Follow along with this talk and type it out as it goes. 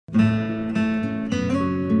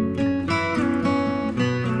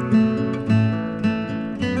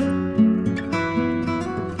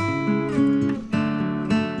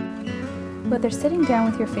Whether sitting down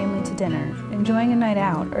with your family to dinner, enjoying a night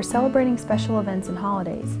out, or celebrating special events and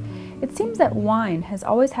holidays, it seems that wine has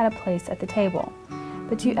always had a place at the table.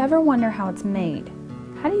 But do you ever wonder how it's made?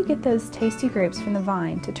 How do you get those tasty grapes from the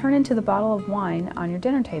vine to turn into the bottle of wine on your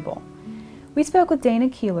dinner table? We spoke with Dana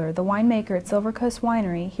Keeler, the winemaker at Silver Coast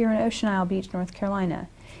Winery here in Ocean Isle Beach, North Carolina.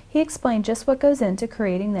 He explained just what goes into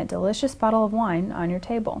creating that delicious bottle of wine on your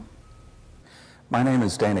table. My name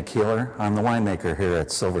is Dana Keeler. I'm the winemaker here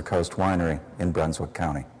at Silver Coast Winery in Brunswick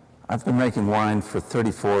County. I've been making wine for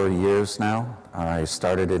 34 years now. I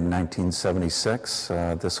started in 1976.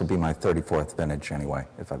 This will be my 34th vintage anyway,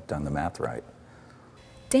 if I've done the math right.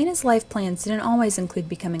 Dana's life plans didn't always include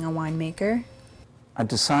becoming a winemaker. I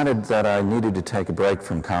decided that I needed to take a break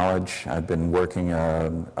from college. I'd been working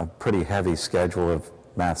a pretty heavy schedule of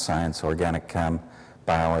math, science, organic chem,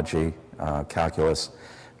 biology, calculus.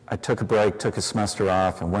 I took a break, took a semester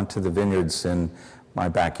off, and went to the vineyards in my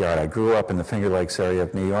backyard. I grew up in the Finger Lakes area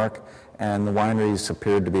of New York, and the wineries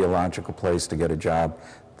appeared to be a logical place to get a job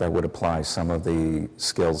that would apply some of the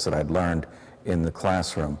skills that I'd learned in the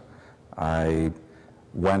classroom. I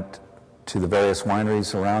went to the various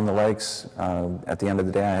wineries around the lakes. At the end of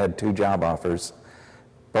the day, I had 2 job offers,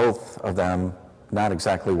 both of them not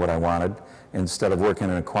exactly what I wanted. Instead of working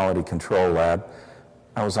in a quality control lab,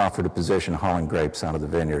 I was offered a position hauling grapes out of the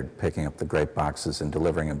vineyard, picking up the grape boxes and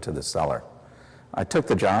delivering them to the cellar. I took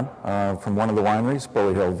the job from one of the wineries,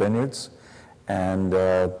 Bully Hill Vineyards, and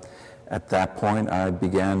at that point I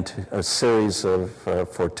began a series of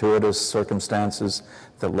fortuitous circumstances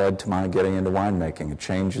that led to my getting into winemaking.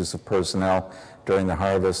 Changes of personnel during the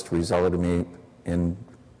harvest resulted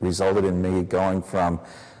in me going from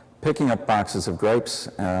picking up boxes of grapes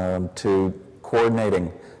to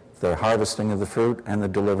coordinating the harvesting of the fruit and the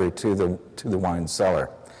delivery to the wine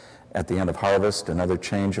cellar. At the end of harvest, another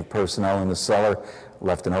change of personnel in the cellar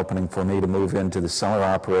left an opening for me to move into the cellar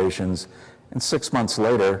operations. And 6 months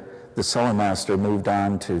later, the cellar master moved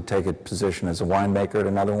on to take a position as a winemaker at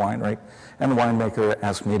another winery, and the winemaker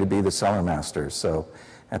asked me to be the cellar master. So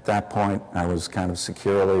at that point, I was kind of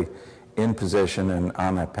securely in position and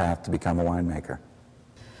on that path to become a winemaker.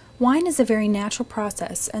 Wine is a very natural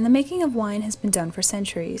process, and the making of wine has been done for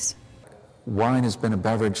centuries. Wine has been a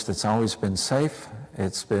beverage that's always been safe.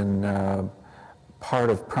 It's been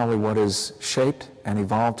part of probably what has shaped and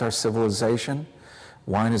evolved our civilization.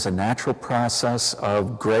 Wine is a natural process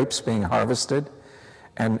of grapes being harvested,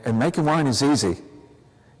 and making wine is easy.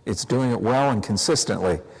 It's doing it well and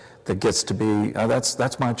consistently that gets to be,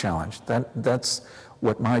 that's my challenge. That's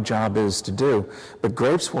what my job is to do. But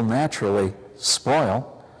grapes will naturally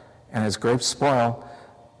spoil. And as grapes spoil,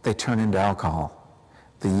 they turn into alcohol.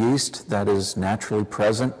 The yeast that is naturally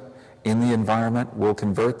present in the environment will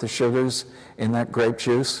convert the sugars in that grape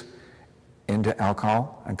juice into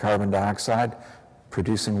alcohol and carbon dioxide,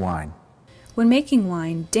 producing wine. When making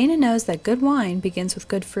wine, Dana knows that good wine begins with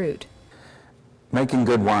good fruit. Making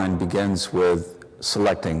good wine begins with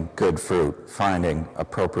selecting good fruit, finding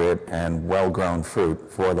appropriate and well-grown fruit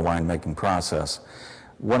for the winemaking process.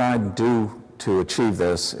 What I do to achieve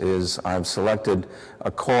this is I've selected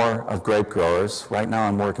a core of grape growers. Right now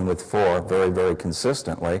I'm working with 4 very, very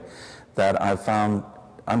consistently that I've found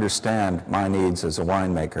understand my needs as a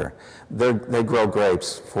winemaker. They grow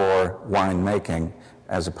grapes for winemaking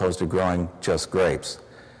as opposed to growing just grapes.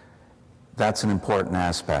 That's an important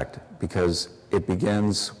aspect because it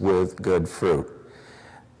begins with good fruit.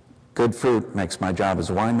 Good fruit makes my job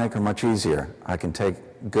as a winemaker much easier. I can take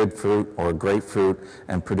good fruit or grapefruit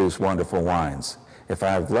and produce wonderful wines. If I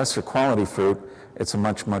have lesser quality fruit, it's a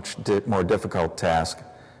much more difficult task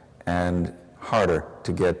and harder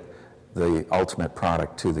to get the ultimate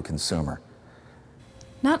product to the consumer.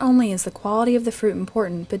 Not only is the quality of the fruit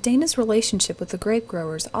important, but Dana's relationship with the grape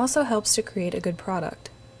growers also helps to create a good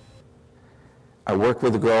product. I work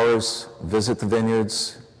with the growers, visit the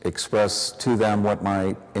vineyards, express to them what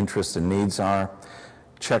my interests and needs are,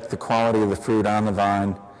 check the quality of the fruit on the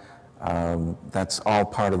vine. That's all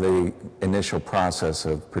part of the initial process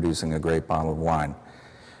of producing a great bottle of wine.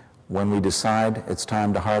 When we decide it's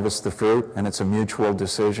time to harvest the fruit, and it's a mutual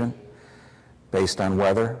decision based on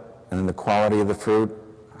weather and the quality of the fruit,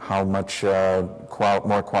 how much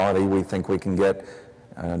more quality we think we can get.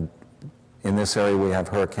 In this area we have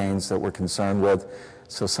hurricanes that we're concerned with,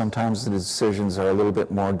 so sometimes the decisions are a little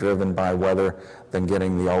bit more driven by weather than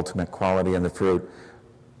getting the ultimate quality in the fruit.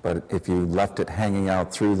 But if you left it hanging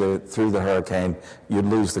out through the hurricane, you'd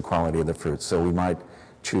lose the quality of the fruit. So we might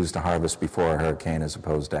choose to harvest before a hurricane as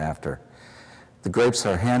opposed to after. The grapes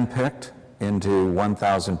are hand-picked into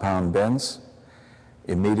 1,000-pound bins,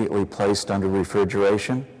 immediately placed under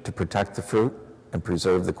refrigeration to protect the fruit and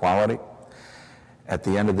preserve the quality. At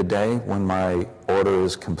the end of the day, when my order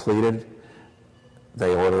is completed,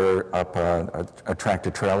 they order up a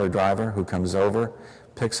tractor-trailer driver who comes over,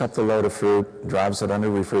 picks up the load of fruit, drives it under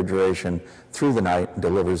refrigeration through the night, and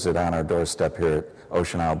delivers it on our doorstep here at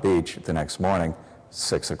Ocean Isle Beach the next morning,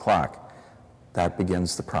 6 o'clock. That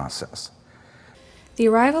begins the process. The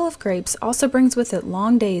arrival of grapes also brings with it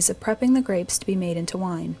long days of prepping the grapes to be made into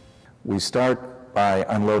wine. We start by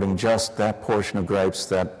unloading just that portion of grapes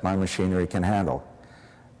that my machinery can handle.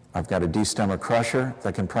 I've got a destemmer crusher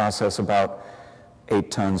that can process about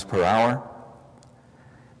 8 tons per hour.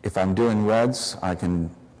 If I'm doing reds, I can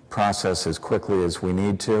process as quickly as we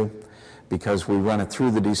need to because we run it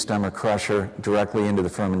through the destemmer crusher directly into the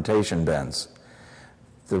fermentation bins.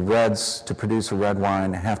 The reds, to produce a red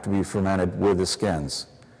wine, have to be fermented with the skins.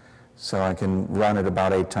 So I can run at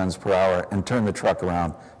about 8 tons per hour and turn the truck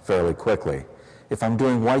around fairly quickly. If I'm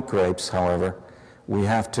doing white grapes, however, we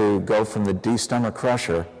have to go from the destemmer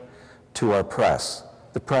crusher to our press.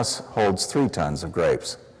 The press holds 3 tons of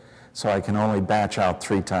grapes, so I can only batch out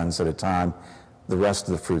 3 tons at a time. The rest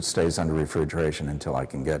of the fruit stays under refrigeration until I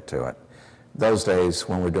can get to it. Those days,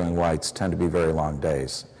 when we're doing whites, tend to be very long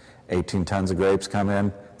days. 18 tons of grapes come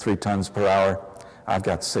in, 3 tons per hour. I've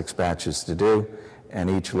got 6 batches to do, and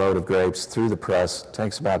each load of grapes through the press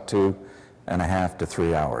takes about 2.5 to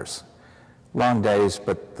 3 hours. Long days,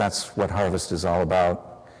 but that's what harvest is all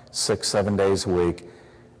about. 6-7 days a week.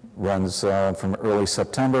 Runs from early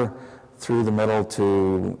September through the middle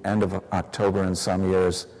to end of October in some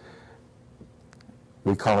years.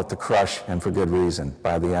 We call it the crush, and for good reason.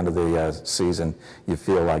 By the end of the season, you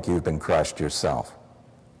feel like you've been crushed yourself.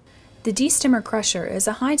 The destemmer crusher is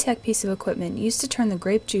a high-tech piece of equipment used to turn the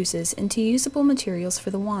grape juices into usable materials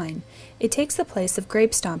for the wine. It takes the place of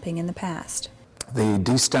grape stomping in the past. The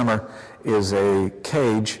destemmer is a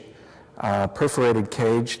cage, perforated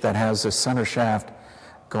cage that has a center shaft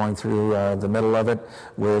going through the middle of it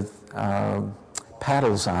with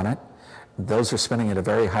paddles on it. Those are spinning at a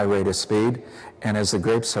very high rate of speed, and as the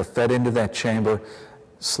grapes are fed into that chamber,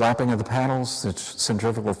 slapping of the paddles, the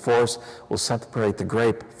centrifugal force will separate the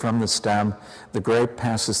grape from the stem. The grape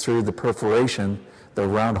passes through the perforation, the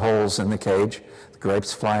round holes in the cage. The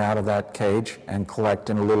grapes fly out of that cage and collect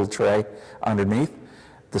in a little tray underneath.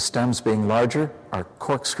 The stems, being larger, are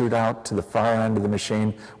corkscrewed out to the far end of the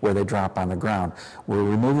machine where they drop on the ground. We're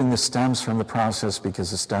removing the stems from the process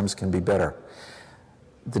because the stems can be bitter.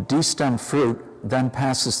 The destemmed fruit then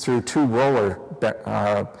passes through 2 roller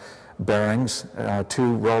bearings,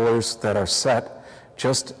 2 rollers that are set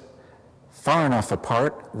just far enough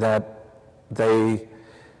apart that they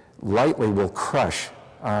lightly will crush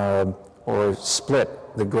or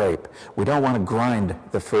split the grape. We don't want to grind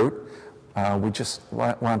the fruit. We just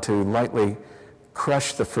want to lightly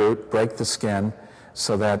crush the fruit, break the skin,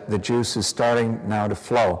 so that the juice is starting now to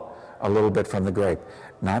flow a little bit from the grape.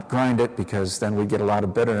 Not grind it, because then we get a lot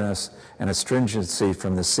of bitterness and astringency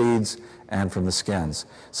from the seeds and from the skins.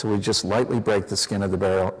 So we just lightly break the skin of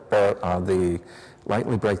the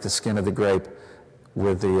lightly break the skin of the grape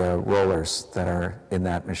with the rollers that are in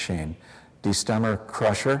that machine. Destemmer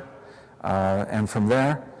crusher, and from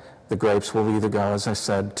there, the grapes will either go, as I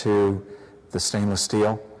said, to the stainless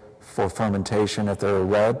steel for fermentation if they're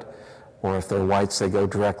red, or if they're whites, they go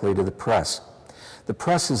directly to the press. The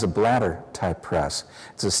press is a bladder type press.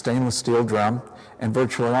 It's a stainless steel drum, and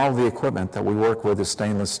virtually all of the equipment that we work with is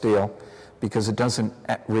stainless steel because it doesn't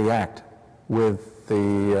react with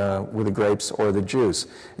the grapes or the juice.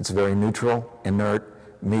 It's very neutral, inert,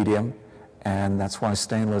 medium, and that's why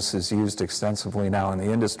stainless is used extensively now in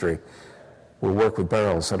the industry. We'll work with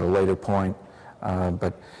barrels at a later point,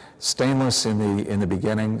 but stainless in the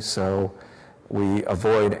beginning, so we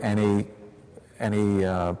avoid any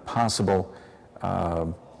possible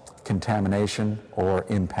contamination or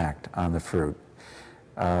impact on the fruit.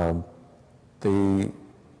 The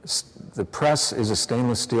press is a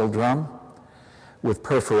stainless steel drum with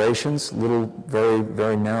perforations, little very,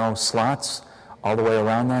 very narrow slots all the way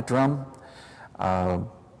around that drum.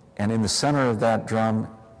 And in the center of that drum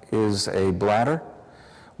is a bladder.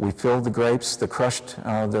 We fill the grapes,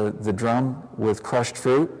 the drum with crushed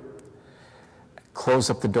fruit, close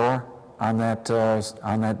up the door on that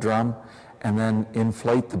drum, and then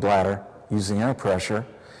inflate the bladder using air pressure.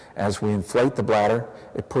 As we inflate the bladder,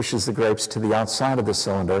 it pushes the grapes to the outside of the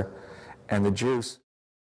cylinder, and the juice